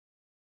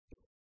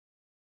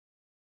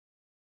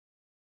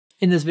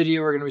In this video,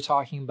 we're going to be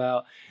talking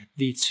about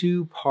the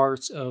two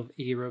parts of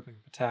aerobic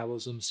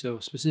metabolism, so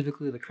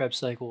specifically the Krebs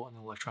cycle and the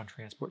electron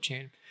transport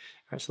chain.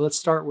 All right, so let's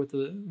start with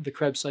the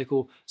Krebs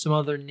cycle. Some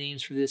other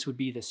names for this would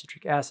be the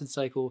citric acid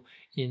cycle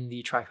in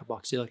the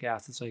tricarboxylic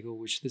acid cycle,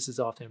 which this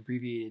is often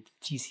abbreviated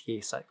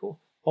TCA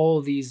cycle. All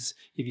of these,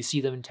 if you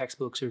see them in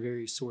textbooks or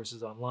various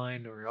sources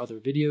online or other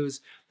videos,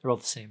 they're all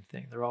the same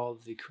thing. They're all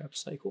the Krebs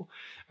cycle.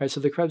 All right, so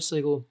the Krebs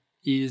cycle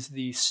is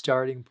the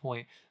starting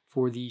point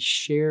for the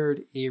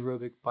shared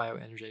aerobic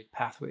bioenergetic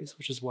pathways,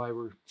 which is why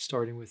we're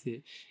starting with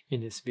it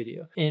in this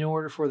video. In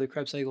order for the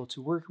Krebs cycle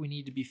to work, we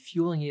need to be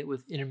fueling it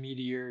with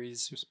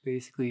intermediaries,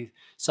 basically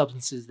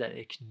substances that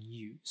it can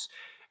use.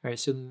 All right,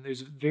 so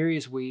there's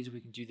various ways we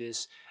can do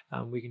this.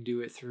 We can do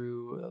it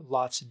through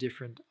lots of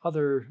different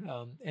other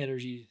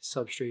energy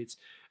substrates.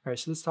 All right,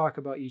 so let's talk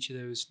about each of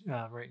those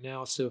right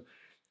now. So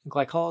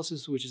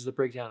glycolysis, which is the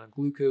breakdown of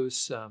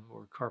glucose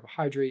or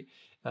carbohydrate,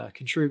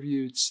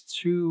 contributes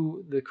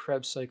to the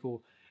Krebs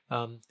cycle.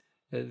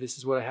 This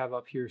is what I have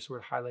up here sort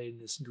of highlighted in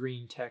this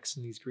green text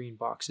and these green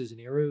boxes and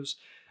arrows.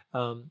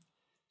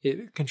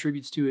 It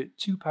contributes to it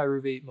 2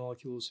 pyruvate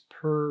molecules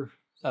per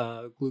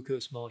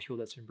glucose molecule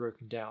that's been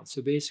broken down.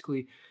 So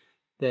basically,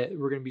 that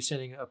we're going to be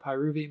sending a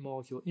pyruvate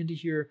molecule into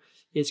here.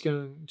 It's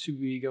going to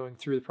be going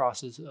through the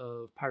process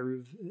of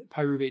pyruvate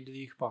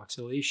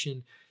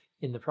decarboxylation.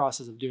 In the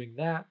process of doing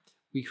that,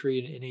 we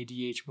create an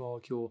NADH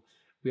molecule.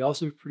 We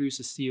also produce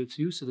a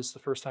CO2, so this is the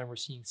first time we're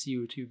seeing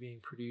CO2 being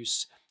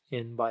produced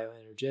in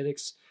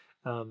bioenergetics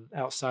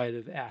outside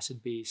of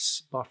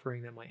acid-base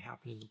buffering that might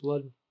happen in the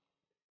blood.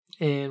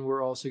 And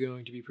we're also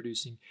going to be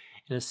producing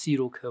an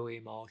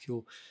acetyl-CoA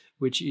molecule,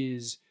 which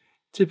is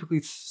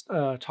typically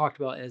talked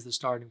about as the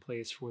starting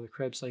place for the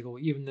Krebs cycle,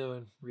 even though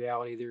in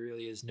reality there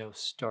really is no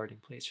starting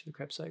place for the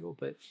Krebs cycle,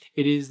 but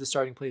it is the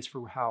starting place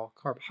for how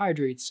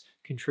carbohydrates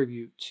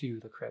contribute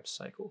to the Krebs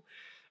cycle.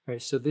 All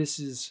right, so this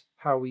is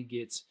how we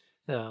get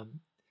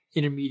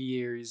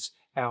intermediaries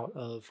out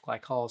of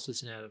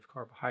glycolysis and out of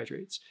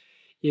carbohydrates.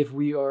 If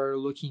we are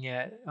looking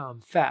at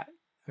fat,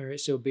 all right,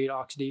 so beta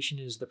oxidation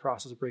is the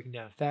process of breaking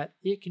down fat.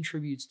 It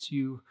contributes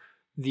to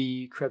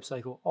the Krebs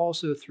cycle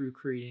also through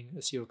creating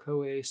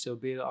acetyl-CoA. So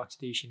beta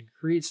oxidation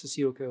creates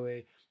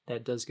acetyl-CoA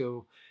that does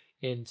go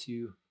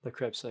into the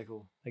Krebs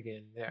cycle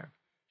again there.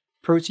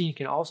 Protein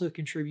can also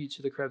contribute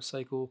to the Krebs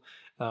cycle.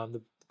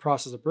 The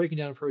process of breaking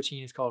down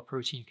protein is called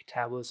protein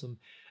catabolism.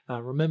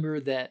 Remember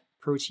that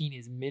protein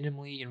is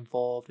minimally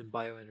involved in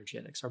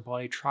bioenergetics. Our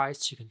body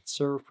tries to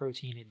conserve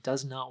protein. It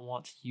does not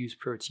want to use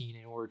protein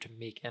in order to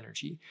make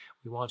energy.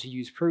 We want to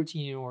use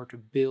protein in order to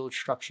build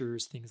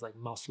structures, things like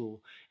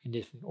muscle and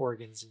different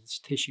organs and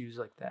tissues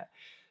like that.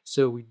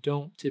 So we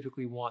don't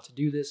typically want to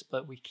do this,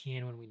 but we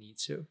can when we need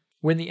to.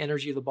 When the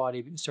energy of the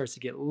body starts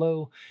to get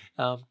low,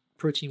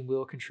 protein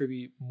will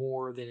contribute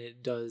more than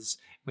it does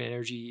when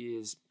energy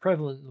is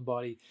prevalent in the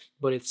body,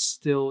 but it's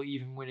still,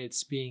 even when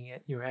it's being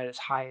at its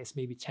highest,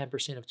 maybe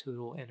 10% of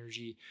total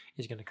energy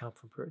is going to come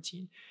from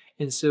protein.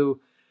 And so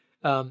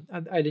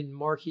I didn't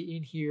mark it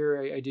in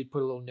here. I did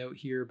put a little note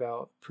here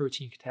about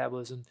protein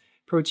catabolism.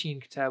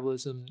 Protein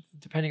catabolism,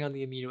 depending on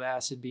the amino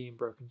acid being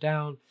broken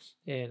down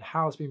and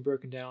how it's being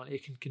broken down,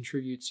 it can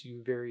contribute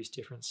to various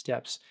different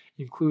steps,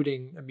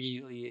 including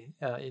immediately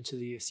into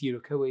the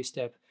acetyl-CoA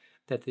step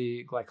that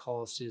the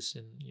glycolysis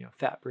and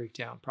fat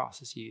breakdown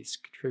processes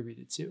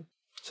contributed to.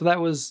 So that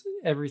was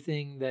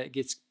everything that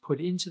gets put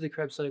into the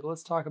Krebs cycle.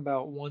 Let's talk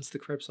about once the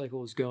Krebs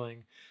cycle is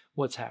going,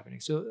 what's happening.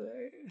 So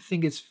I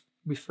think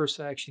we first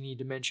actually need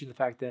to mention the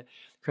fact that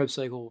the Krebs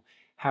cycle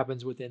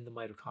happens within the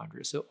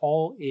mitochondria. So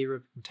all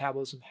aerobic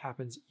metabolism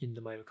happens in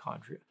the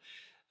mitochondria.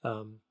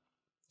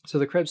 So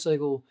the Krebs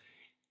cycle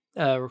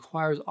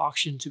requires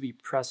oxygen to be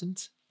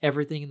present.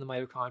 Everything in the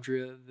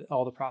mitochondria,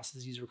 all the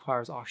processes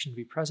requires oxygen to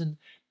be present,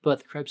 but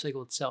the Krebs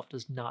cycle itself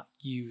does not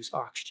use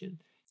oxygen.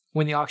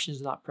 When the oxygen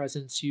is not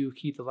present to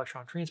keep the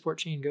electron transport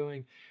chain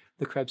going,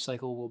 the Krebs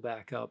cycle will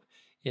back up,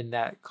 and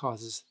that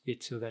causes it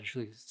to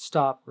eventually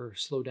stop or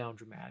slow down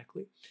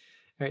dramatically.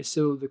 All right,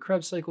 so the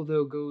Krebs cycle,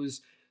 though,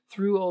 goes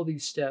through all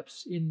these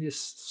steps in this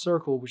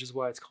circle, which is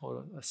why it's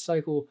called a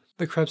cycle.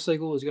 The Krebs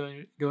cycle is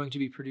going to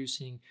be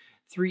producing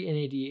 3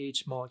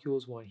 NADH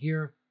molecules, one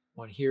here,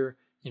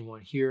 and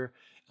one here,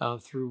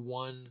 through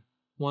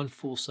one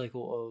full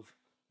cycle of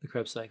the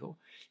Krebs cycle.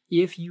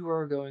 If you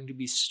are going to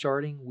be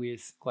starting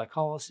with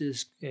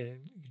glycolysis and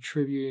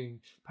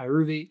contributing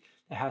pyruvate,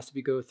 it has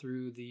to go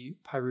through the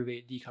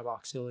pyruvate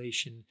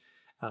decarboxylation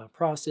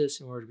process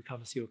in order to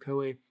become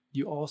acetyl-CoA.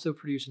 You also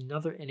produce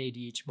another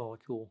NADH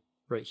molecule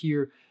right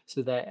here,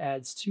 so that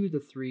adds to the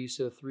 3,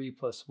 so 3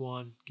 plus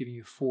 1, giving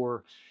you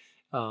 4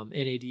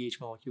 NADH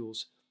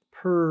molecules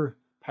per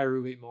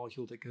pyruvate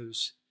molecule that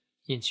goes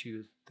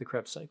into the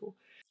Krebs cycle.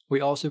 We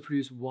also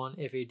produce 1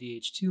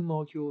 FADH2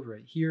 molecule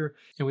right here,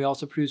 and we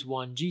also produce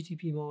 1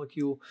 GTP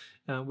molecule,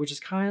 which is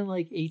kind of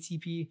like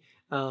ATP,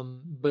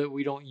 but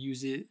we don't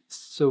use it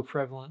so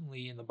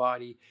prevalently in the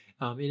body.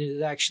 It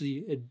is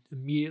actually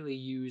immediately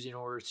used in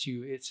order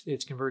to,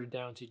 it's converted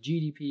down to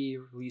GDP,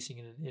 releasing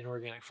an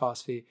inorganic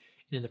phosphate,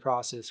 and in the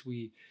process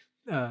we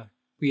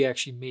we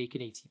actually make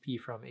an ATP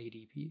from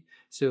ADP.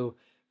 So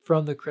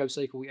from the Krebs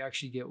cycle, we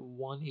actually get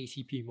one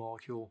ATP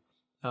molecule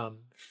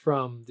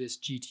from this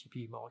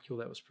GTP molecule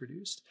that was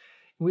produced.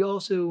 And we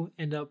also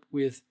end up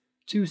with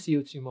two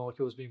CO2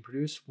 molecules being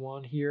produced,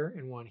 one here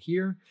and one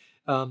here.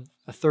 A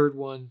third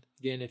one,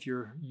 again, if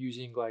you're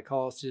using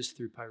glycolysis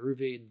through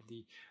pyruvate,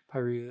 the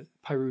pyruvate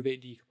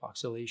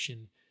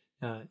decarboxylation,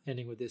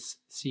 ending with this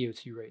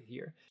CO2 right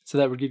here. So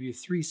that would give you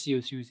 3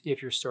 CO2s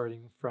if you're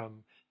starting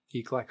from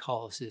the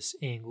glycolysis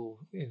angle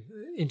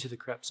into the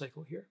Krebs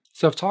cycle here.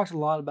 So I've talked a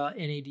lot about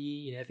NAD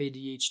and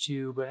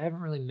FADH2, but I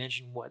haven't really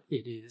mentioned what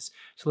it is.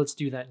 So let's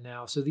do that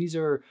now. So these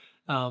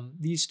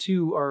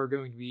two are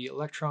going to be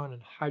electron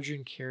and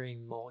hydrogen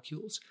carrying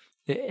molecules.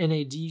 The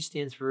NAD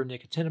stands for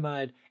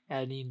nicotinamide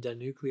adenine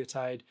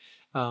dinucleotide.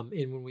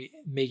 And when we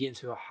make it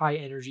into a high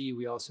energy,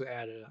 we also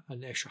add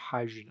an extra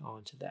hydrogen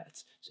onto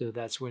that. So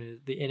that's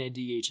when the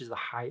NADH is the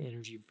high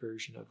energy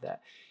version of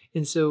that.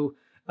 And so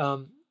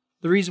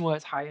the reason why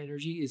it's high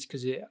energy is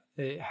because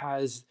it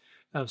has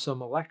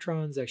some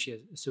electrons.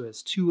 Actually, so it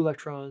has 2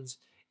 electrons,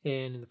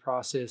 and in the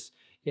process,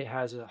 it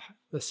has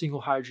a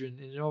single hydrogen,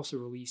 and it also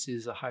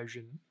releases a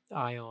hydrogen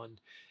ion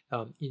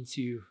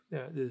into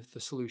the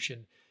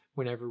solution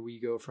whenever we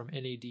go from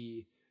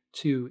NAD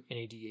to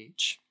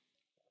NADH.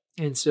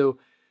 And so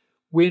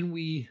when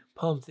we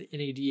pump the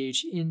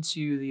NADH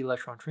into the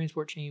electron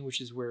transport chain,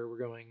 which is where we're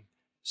going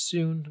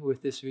soon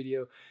with this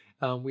video,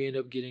 we end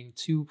up getting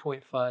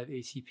 2.5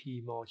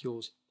 ATP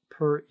molecules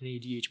per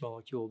NADH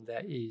molecule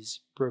that is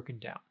broken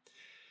down.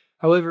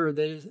 However,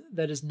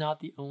 that is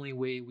not the only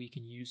way we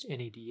can use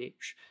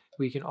NADH.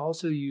 We can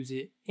also use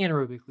it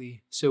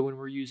anaerobically. So when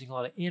we're using a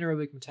lot of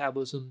anaerobic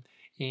metabolism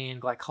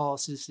and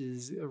glycolysis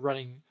is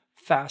running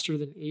faster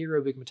than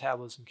aerobic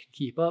metabolism can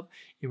keep up,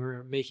 and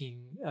we're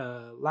making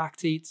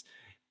lactates,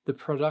 the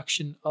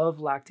production of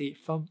lactate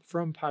from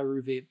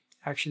pyruvate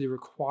actually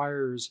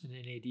requires an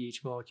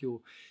NADH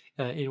molecule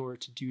in order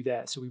to do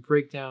that. So we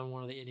break down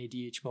one of the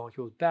NADH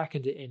molecules back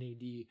into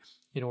NAD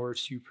in order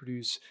to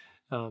produce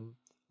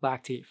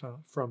lactate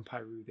from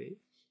pyruvate.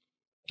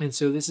 And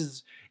so this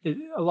is,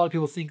 a lot of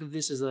people think of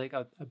this as like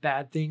a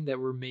bad thing that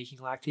we're making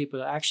lactate,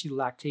 but actually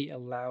lactate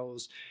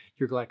allows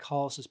your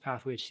glycolysis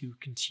pathway to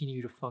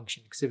continue to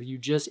function. Because if you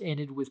just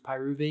ended with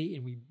pyruvate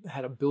and we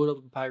had a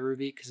buildup of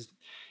pyruvate because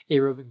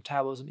aerobic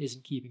metabolism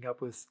isn't keeping up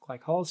with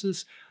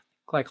glycolysis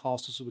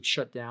would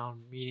shut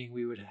down, meaning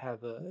we would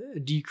have a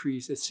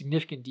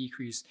significant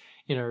decrease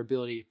in our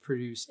ability to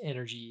produce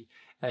energy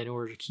in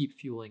order to keep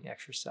fueling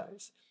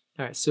exercise.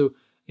 All right, so,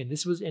 and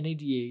this was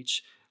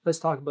NADH. Let's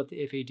talk about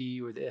the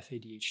FAD or the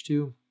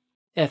FADH2.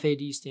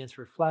 FAD stands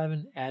for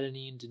flavin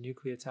adenine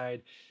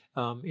dinucleotide.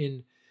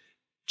 In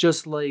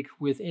just like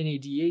with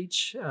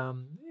NADH,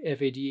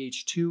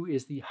 FADH2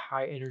 is the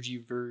high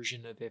energy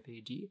version of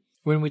FAD.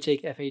 When we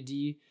take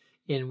FAD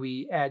and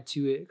we add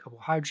to it a couple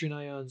hydrogen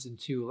ions and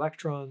 2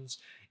 electrons,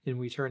 and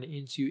we turn it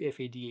into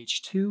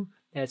FADH2,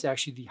 that's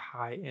actually the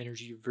high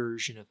energy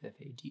version of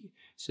FAD.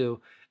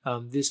 So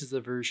this is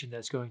the version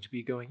that's going to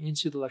be going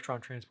into the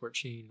electron transport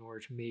chain in order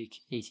to make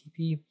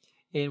ATP,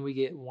 and we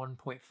get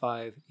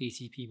 1.5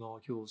 ATP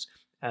molecules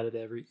out of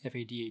every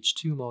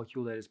FADH2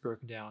 molecule that is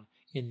broken down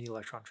in the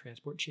electron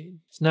transport chain.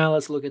 So now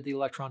let's look at the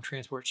electron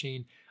transport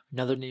chain.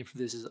 Another name for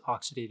this is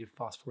oxidative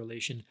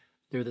phosphorylation.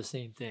 They're the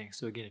same thing.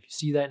 So again, if you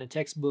see that in a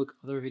textbook,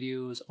 other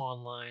videos,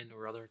 online,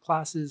 or other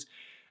classes,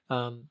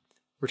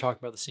 we're talking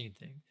about the same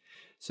thing.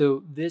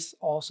 So this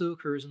also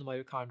occurs in the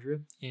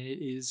mitochondria, and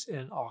it is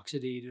an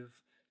oxidative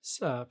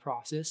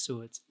process,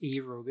 so it's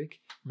aerobic.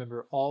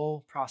 Remember,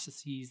 all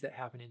processes that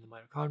happen in the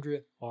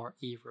mitochondria are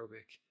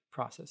aerobic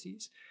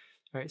processes.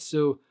 All right,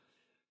 so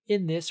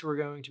in this, we're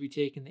going to be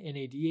taking the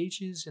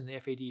NADHs and the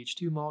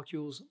FADH2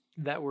 molecules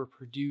that were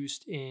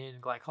produced in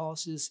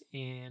glycolysis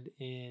and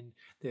in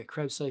the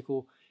Krebs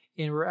cycle,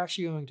 and we're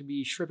actually going to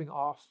be stripping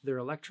off their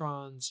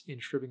electrons and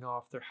stripping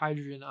off their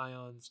hydrogen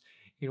ions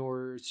in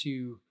order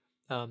to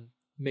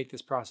make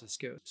this process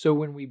go. So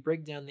when we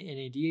break down the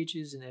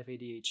NADHs and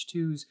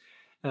FADH2s,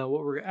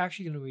 what we're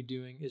actually going to be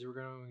doing is we're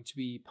going to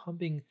be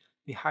pumping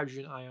the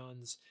hydrogen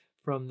ions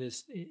from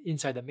this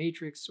inside the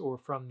matrix or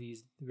from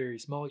these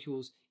various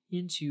molecules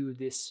into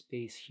this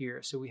space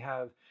here. So we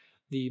have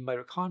the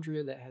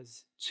mitochondria that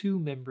has 2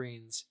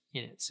 membranes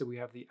in it. So we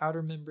have the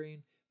outer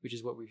membrane, which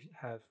is what we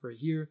have right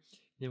here.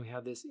 And then we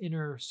have this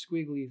inner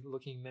squiggly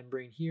looking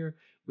membrane here,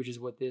 which is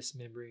what this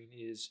membrane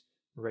is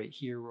right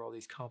here, where all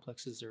these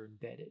complexes are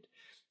embedded.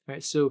 All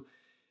right, so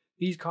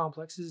these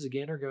complexes,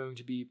 again, are going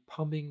to be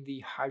pumping the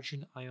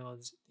hydrogen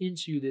ions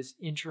into this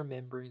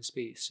intermembrane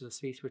space, so the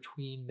space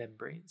between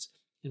membranes.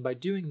 And by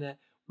doing that,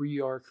 we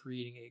are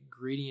creating a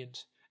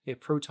gradient, a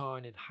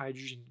proton and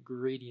hydrogen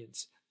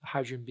gradients,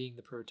 hydrogen being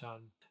the proton,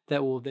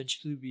 that will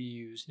eventually be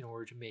used in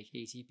order to make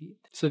ATP.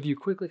 So if you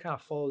quickly kind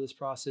of follow this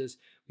process,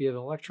 we have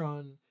an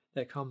electron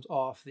that comes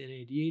off the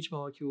NADH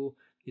molecule,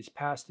 gets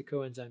past the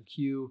coenzyme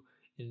Q,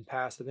 and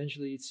passed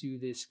eventually to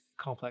this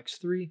complex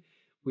 3.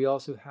 We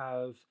also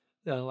have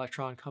an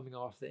electron coming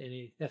off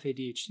the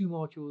FADH2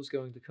 molecules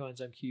going to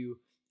coenzyme Q,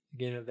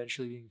 again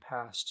eventually being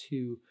passed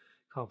to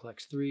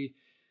complex 3.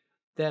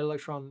 That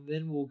electron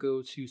then will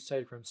go to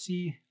cytochrome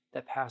C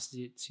that passes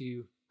it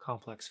to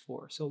complex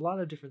 4. So a lot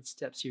of different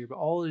steps here, but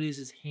all it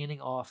is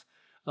handing off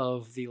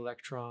of the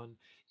electron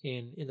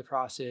and in the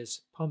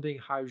process pumping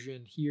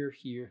hydrogen here,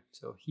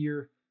 so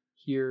here,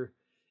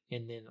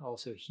 and then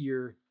also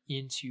here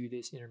into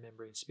this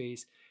intermembrane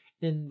space.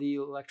 Then the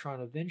electron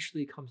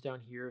eventually comes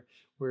down here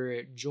where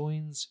it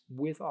joins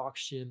with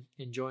oxygen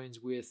and joins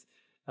with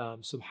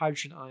some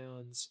hydrogen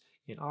ions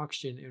and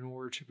oxygen in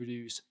order to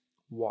produce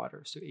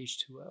water, so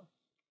H2O.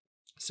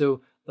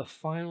 So the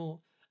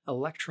final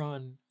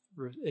electron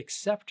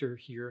acceptor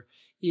here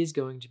is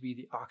going to be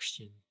the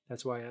oxygen.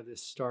 That's why I have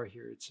this star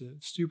here. It's a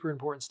super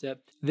important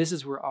step. This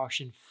is where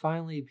oxygen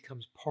finally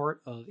becomes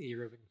part of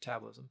aerobic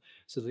metabolism.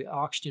 So the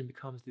oxygen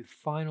becomes the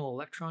final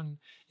electron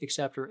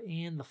acceptor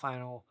and the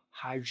final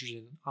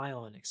hydrogen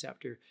ion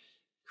acceptor,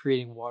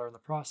 creating water in the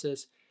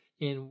process.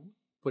 And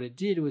what it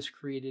did was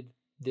created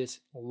this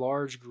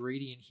large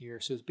gradient here.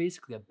 So it's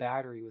basically a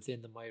battery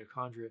within the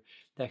mitochondria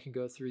that can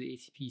go through the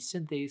ATP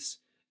synthase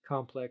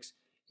complex.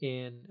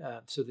 And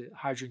so the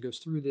hydrogen goes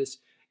through this,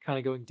 kind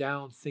of going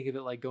down. Think of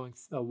it like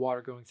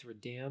water going through a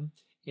dam.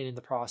 And in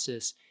the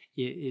process,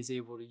 it is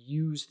able to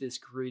use this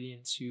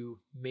gradient to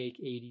make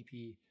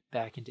ADP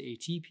back into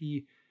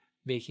ATP,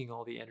 making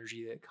all the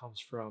energy that comes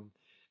from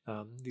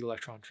the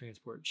electron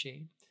transport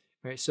chain.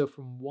 Right, so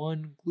from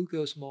one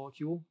glucose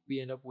molecule, we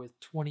end up with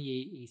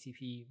 28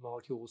 ATP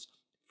molecules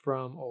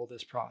from all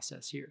this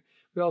process here.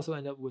 We also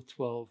end up with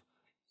 12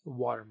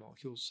 water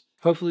molecules.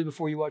 Hopefully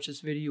before you watch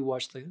this video,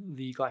 watch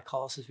the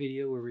glycolysis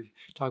video where we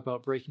talk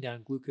about breaking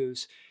down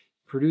glucose,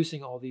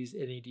 producing all these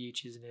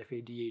NADHs and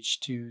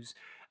FADH2s.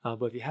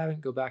 But if you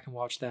haven't, go back and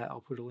watch that. I'll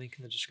put a link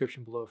in the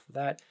description below for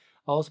that.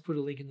 I'll also put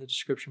a link in the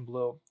description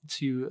below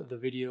to the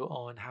video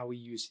on how we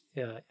use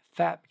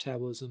fat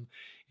metabolism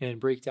and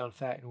break down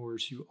fat in order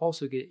to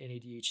also get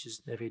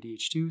NADHs and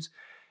FADH2s.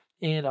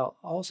 And I'll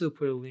also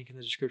put a link in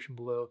the description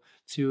below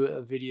to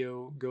a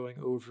video going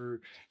over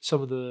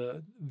some of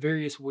the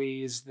various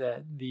ways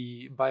that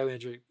the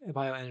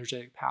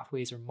bioenergetic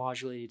pathways are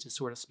modulated to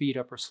sort of speed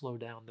up or slow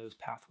down those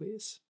pathways.